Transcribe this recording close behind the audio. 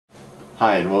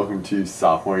Hi, and welcome to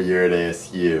sophomore year at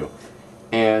ASU.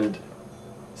 And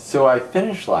so I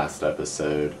finished last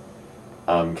episode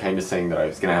kind of saying that I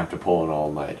was going to have to pull an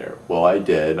all-nighter. Well, I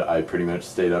did. I pretty much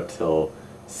stayed up till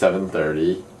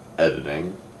 7:30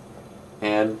 editing.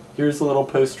 And here's a little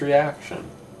post-reaction.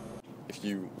 If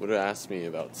you would have asked me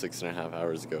about 6.5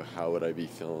 hours ago how would I be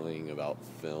feeling about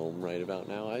film right about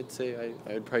now, I'd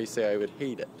probably say I would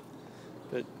hate it.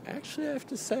 But actually I have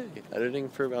to say, editing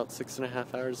for about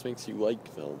 6.5 hours makes you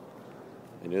like film.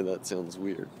 I know that sounds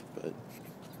weird, but I'm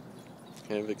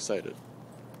kind of excited.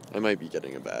 I might be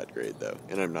getting a bad grade though,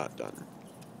 and I'm not done.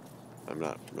 I'm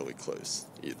not really close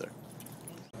either.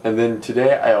 And then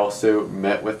today I also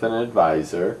met with an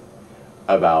advisor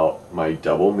about my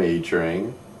double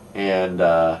majoring, and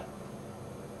I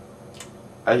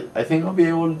think I'll be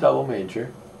able to double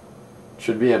major.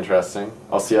 Should be interesting.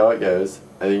 I'll see how it goes.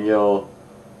 I think it'll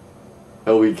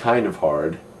be kind of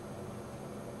hard,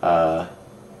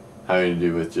 having to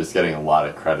do with just getting a lot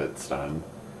of credits done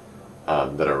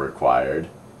that are required.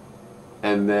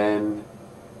 And then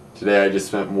today I just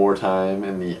spent more time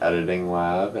in the editing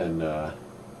lab, and I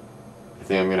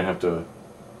think I'm going to have to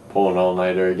pull an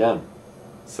all-nighter again.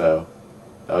 So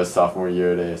that was sophomore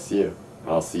year at ASU, and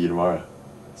I'll see you tomorrow.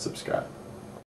 Subscribe.